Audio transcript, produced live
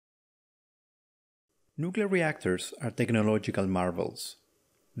Nuclear reactors are technological marvels.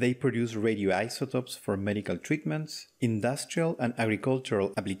 They produce radioisotopes for medical treatments, industrial and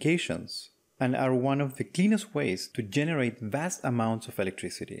agricultural applications, and are one of the cleanest ways to generate vast amounts of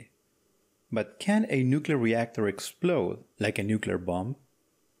electricity. But can a nuclear reactor explode like a nuclear bomb?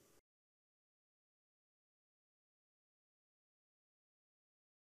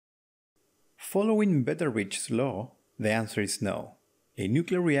 Following Betteridge's law, the answer is no. A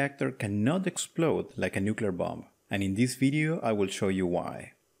nuclear reactor cannot explode like a nuclear bomb, and in this video I will show you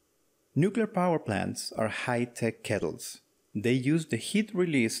why. Nuclear power plants are high-tech kettles. They use the heat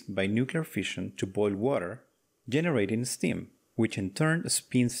released by nuclear fission to boil water, generating steam, which in turn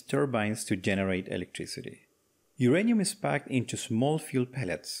spins turbines to generate electricity. Uranium is packed into small fuel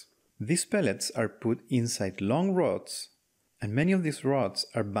pellets. These pellets are put inside long rods, and many of these rods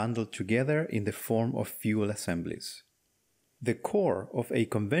are bundled together in the form of fuel assemblies. The core of a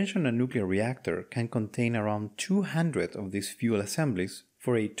conventional nuclear reactor can contain around 200 of these fuel assemblies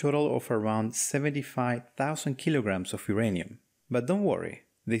for a total of around 75,000 kilograms of uranium. But don't worry,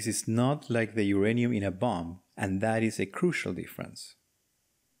 this is not like the uranium in a bomb, and that is a crucial difference.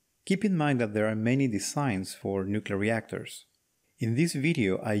 Keep in mind that there are many designs for nuclear reactors. In this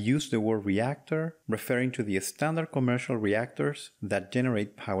video, I use the word reactor referring to the standard commercial reactors that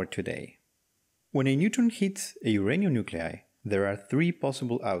generate power today. When a neutron hits a uranium nuclei, there are three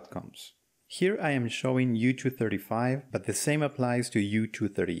possible outcomes. Here I am showing U-235, but the same applies to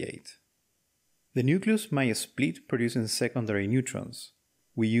U-238. The nucleus might split, producing secondary neutrons.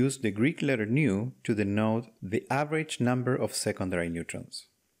 We use the Greek letter nu to denote the average number of secondary neutrons.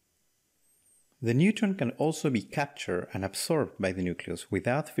 The neutron can also be captured and absorbed by the nucleus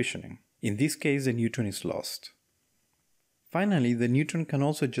without fissioning. In this case, the neutron is lost. Finally, the neutron can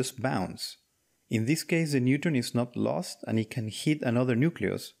also just bounce. In this case, the neutron is not lost and it can hit another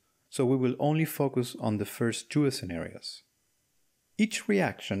nucleus, so we will only focus on the first two scenarios. Each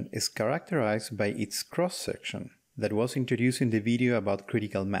reaction is characterized by its cross-section that was introduced in the video about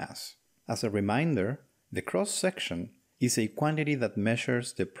critical mass. As a reminder, the cross-section is a quantity that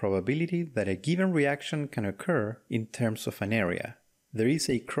measures the probability that a given reaction can occur in terms of an area. There is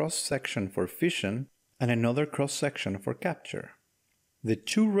a cross-section for fission and another cross-section for capture. The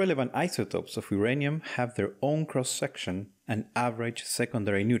two relevant isotopes of uranium have their own cross-section and average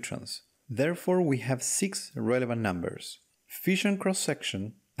secondary neutrons. Therefore, we have 6 relevant numbers: fission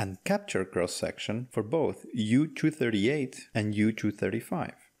cross-section and capture cross-section for both U-238 and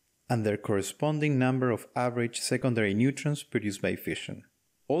U-235, and their corresponding number of average secondary neutrons produced by fission.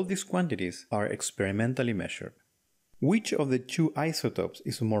 All these quantities are experimentally measured. Which of the two isotopes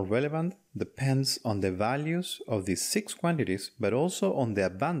is more relevant depends on the values of these 6 quantities, but also on the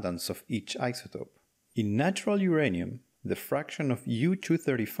abundance of each isotope. In natural uranium, the fraction of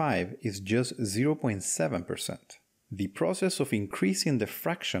U-235 is just 0.7%. The process of increasing the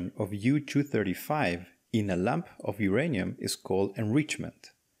fraction of U-235 in a lump of uranium is called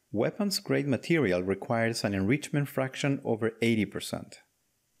enrichment. Weapons-grade material requires an enrichment fraction over 80%.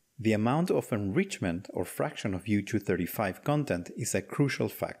 The amount of enrichment or fraction of U-235 content is a crucial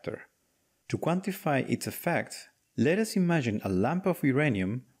factor. To quantify its effect, let us imagine a lump of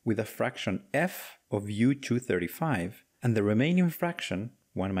uranium with a fraction F of U-235 and the remaining fraction,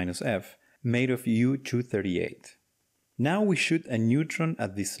 1 minus F, made of U-238. Now we shoot a neutron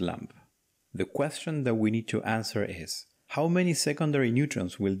at this lump. The question that we need to answer is, how many secondary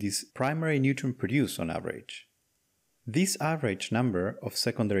neutrons will this primary neutron produce on average? This average number of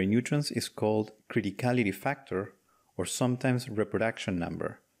secondary neutrons is called criticality factor, or sometimes reproduction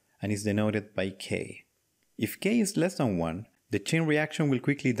number, and is denoted by K. If K is less than 1, the chain reaction will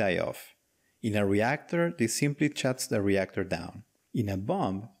quickly die off. In a reactor, this simply shuts the reactor down. In a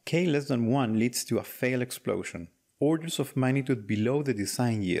bomb, K less than 1 leads to a failed explosion, orders of magnitude below the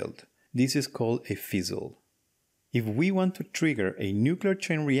design yield. This is called a fizzle. If we want to trigger a nuclear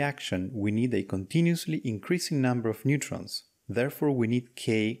chain reaction, we need a continuously increasing number of neutrons. Therefore, we need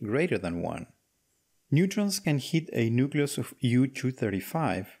K greater than 1. Neutrons can hit a nucleus of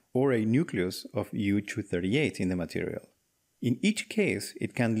U-235 or a nucleus of U-238 in the material. In each case,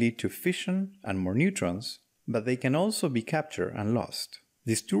 it can lead to fission and more neutrons, but they can also be captured and lost.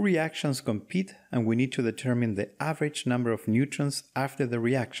 These two reactions compete, and we need to determine the average number of neutrons after the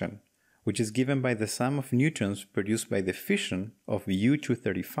reaction, which is given by the sum of neutrons produced by the fission of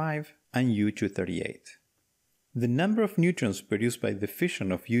U-235 and U-238. The number of neutrons produced by the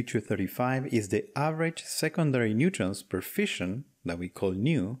fission of U-235 is the average secondary neutrons per fission, that we call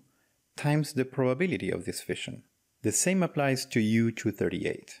nu, times the probability of this fission. The same applies to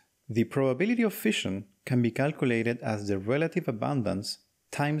U-238. The probability of fission can be calculated as the relative abundance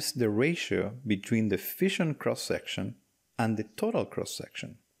times the ratio between the fission cross-section and the total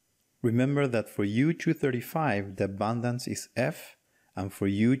cross-section. Remember that for U-235 the abundance is F, and for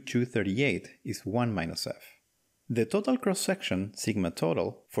U-238 is 1 minus F. The total cross-section, sigma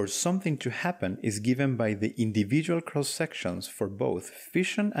total, for something to happen is given by the individual cross-sections for both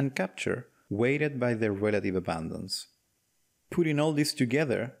fission and capture weighted by their relative abundance. Putting all this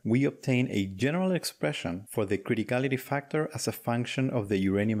together, we obtain a general expression for the criticality factor as a function of the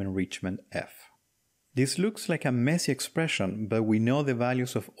uranium enrichment F. This looks like a messy expression, but we know the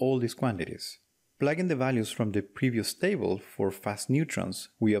values of all these quantities. Plugging the values from the previous table for fast neutrons,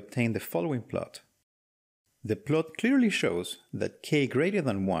 we obtain the following plot. The plot clearly shows that K greater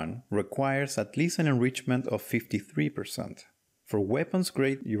than 1 requires at least an enrichment of 53%. For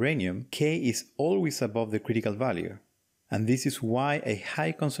weapons-grade uranium, K is always above the critical value, and this is why a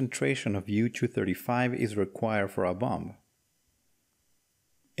high concentration of U-235 is required for a bomb.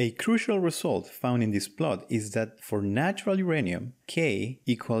 A crucial result found in this plot is that for natural uranium, K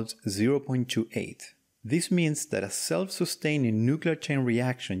equals 0.28. This means that a self-sustaining nuclear chain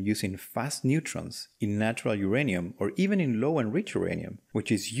reaction using fast neutrons in natural uranium or even in low-enriched uranium,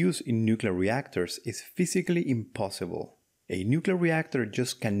 which is used in nuclear reactors, is physically impossible. A nuclear reactor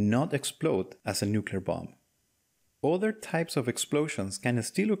just cannot explode as a nuclear bomb. Other types of explosions can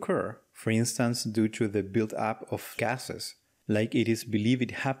still occur, for instance due to the build-up of gases, like it is believed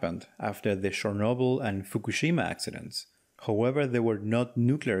it happened after the Chernobyl and Fukushima accidents. However, they were not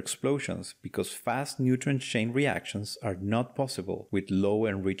nuclear explosions because fast neutron chain reactions are not possible with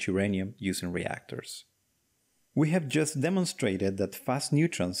low-enriched uranium using reactors. We have just demonstrated that fast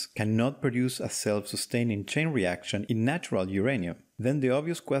neutrons cannot produce a self-sustaining chain reaction in natural uranium. Then the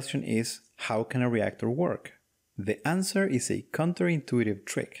obvious question is, how can a reactor work? The answer is a counterintuitive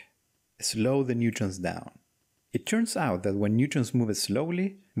trick. Slow the neutrons down. It turns out that when neutrons move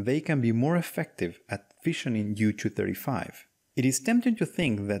slowly, they can be more effective at fissioning U-235. It is tempting to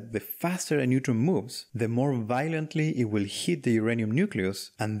think that the faster a neutron moves, the more violently it will hit the uranium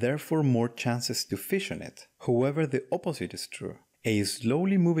nucleus and therefore more chances to fission it. However, the opposite is true. A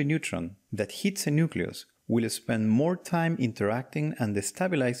slowly moving neutron that hits a nucleus will spend more time interacting and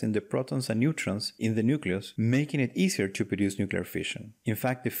destabilizing the protons and neutrons in the nucleus, making it easier to produce nuclear fission. In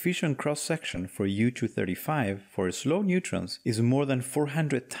fact, the fission cross-section for U-235 for slow neutrons is more than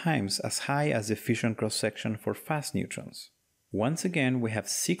 400 times as high as the fission cross-section for fast neutrons. Once again, we have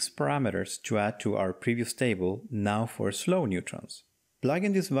 6 parameters to add to our previous table, now for slow neutrons.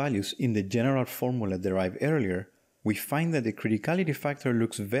 Plugging these values in the general formula derived earlier, we find that the criticality factor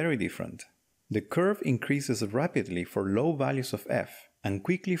looks very different. The curve increases rapidly for low values of F and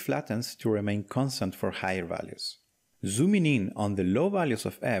quickly flattens to remain constant for higher values. Zooming in on the low values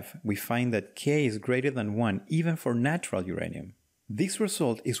of F, we find that K is greater than 1 even for natural uranium. This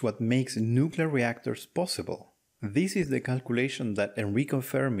result is what makes nuclear reactors possible. This is the calculation that Enrico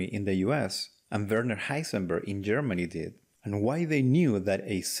Fermi in the US and Werner Heisenberg in Germany did, and why they knew that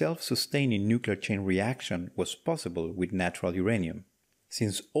a self-sustaining nuclear chain reaction was possible with natural uranium.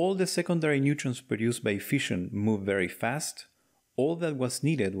 Since all the secondary neutrons produced by fission move very fast, all that was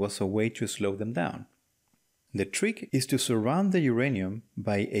needed was a way to slow them down. The trick is to surround the uranium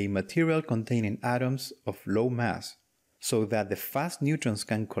by a material containing atoms of low mass, so that the fast neutrons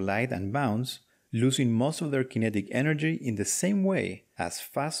can collide and bounce, losing most of their kinetic energy in the same way as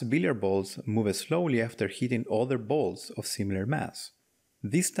fast billiard balls move slowly after hitting other balls of similar mass.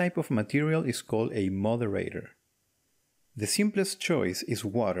 This type of material is called a moderator. The simplest choice is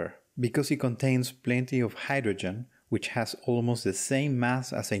water, because it contains plenty of hydrogen, which has almost the same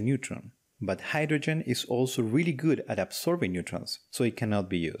mass as a neutron. But hydrogen is also really good at absorbing neutrons, so it cannot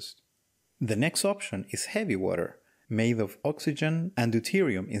be used. The next option is heavy water, made of oxygen and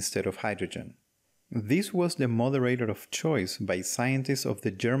deuterium instead of hydrogen. This was the moderator of choice by scientists of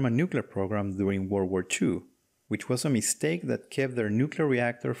the German nuclear program during World War II, which was a mistake that kept their nuclear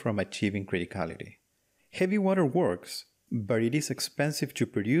reactor from achieving criticality. Heavy water works, but it is expensive to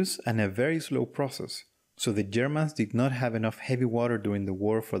produce and a very slow process, so the Germans did not have enough heavy water during the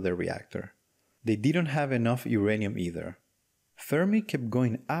war for their reactor. They didn't have enough uranium either. Fermi kept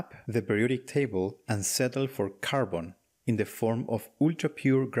going up the periodic table and settled for carbon in the form of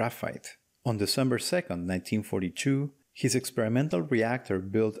ultra-pure graphite. On December 2, 1942, his experimental reactor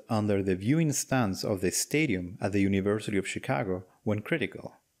built under the viewing stands of the stadium at the University of Chicago went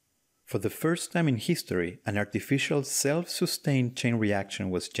critical. For the first time in history, an artificial self-sustained chain reaction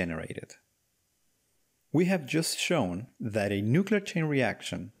was generated. We have just shown that a nuclear chain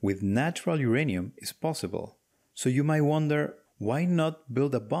reaction with natural uranium is possible. So you might wonder, why not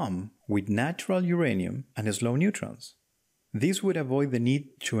build a bomb with natural uranium and slow neutrons? This would avoid the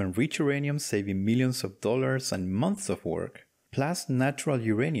need to enrich uranium, saving millions of dollars and months of work. Plus, natural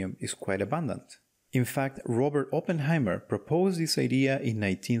uranium is quite abundant. In fact, Robert Oppenheimer proposed this idea in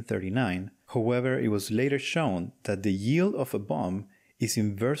 1939, however, it was later shown that the yield of a bomb is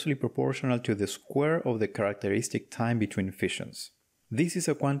inversely proportional to the square of the characteristic time between fissions. This is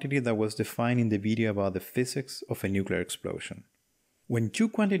a quantity that was defined in the video about the physics of a nuclear explosion. When two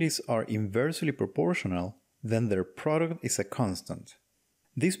quantities are inversely proportional, then their product is a constant.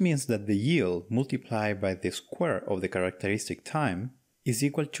 This means that the yield multiplied by the square of the characteristic time is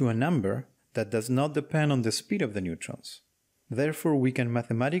equal to a number that does not depend on the speed of the neutrons. Therefore, we can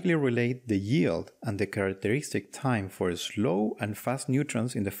mathematically relate the yield and the characteristic time for slow and fast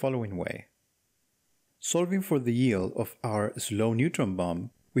neutrons in the following way. Solving for the yield of our slow neutron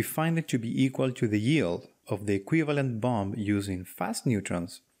bomb, we find it to be equal to the yield of the equivalent bomb using fast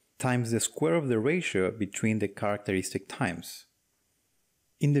neutrons times the square of the ratio between the characteristic times.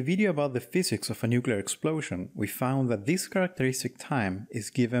 In the video about the physics of a nuclear explosion, we found that this characteristic time is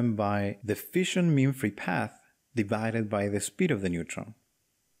given by the fission mean free path divided by the speed of the neutron.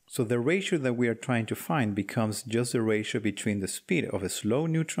 So the ratio that we are trying to find becomes just the ratio between the speed of slow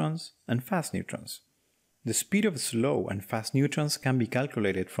neutrons and fast neutrons. The speed of slow and fast neutrons can be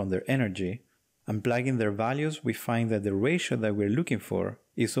calculated from their energy, and plugging their values we find that the ratio that we're looking for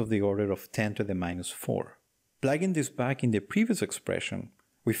is of the order of 10 to the minus 4. Plugging this back in the previous expression,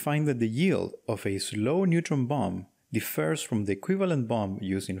 we find that the yield of a slow neutron bomb differs from the equivalent bomb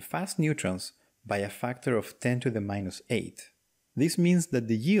using fast neutrons by a factor of 10 to the minus 8. This means that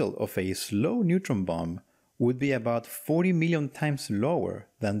the yield of a slow neutron bomb would be about 40 million times lower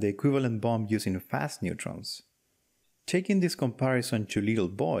than the equivalent bomb using fast neutrons. Taking this comparison to Little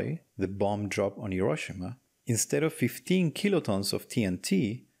Boy, the bomb dropped on Hiroshima, instead of 15 kilotons of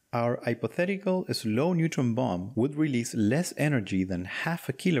TNT, our hypothetical slow neutron bomb would release less energy than half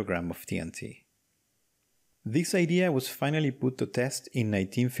a kilogram of TNT. This idea was finally put to test in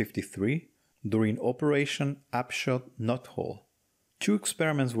 1953 during Operation Upshot-Knothole. 2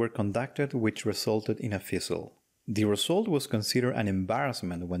 experiments were conducted which resulted in a fizzle. The result was considered an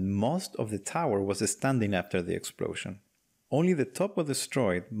embarrassment when most of the tower was standing after the explosion. Only the top was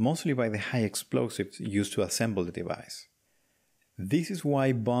destroyed, mostly by the high explosives used to assemble the device. This is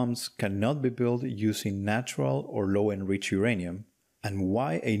why bombs cannot be built using natural or low-enriched uranium, and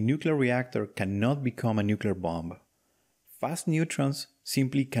why a nuclear reactor cannot become a nuclear bomb. Fast neutrons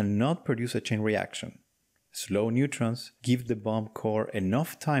simply cannot produce a chain reaction. Slow neutrons give the bomb core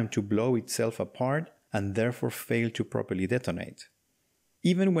enough time to blow itself apart and therefore fail to properly detonate.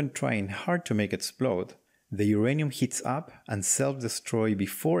 Even when trying hard to make it explode, the uranium heats up and self-destroys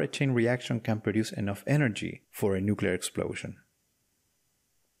before a chain reaction can produce enough energy for a nuclear explosion.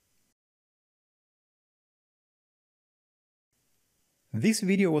 This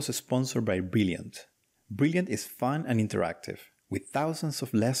video was sponsored by Brilliant. Brilliant is fun and interactive, with thousands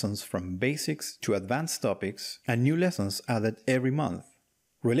of lessons from basics to advanced topics and new lessons added every month.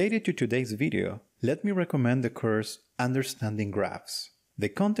 Related to today's video, let me recommend the course Understanding Graphs. The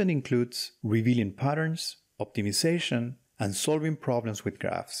content includes revealing patterns, optimization, and solving problems with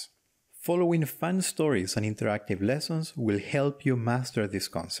graphs. Following fun stories and interactive lessons will help you master these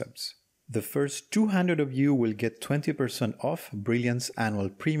concepts. The first 200 of you will get 20% off Brilliant's annual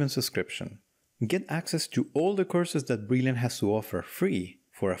premium subscription. Get access to all the courses that Brilliant has to offer free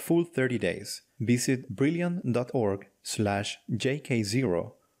for a full 30 days. Visit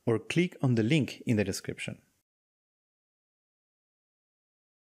brilliant.org/jk0 or click on the link in the description.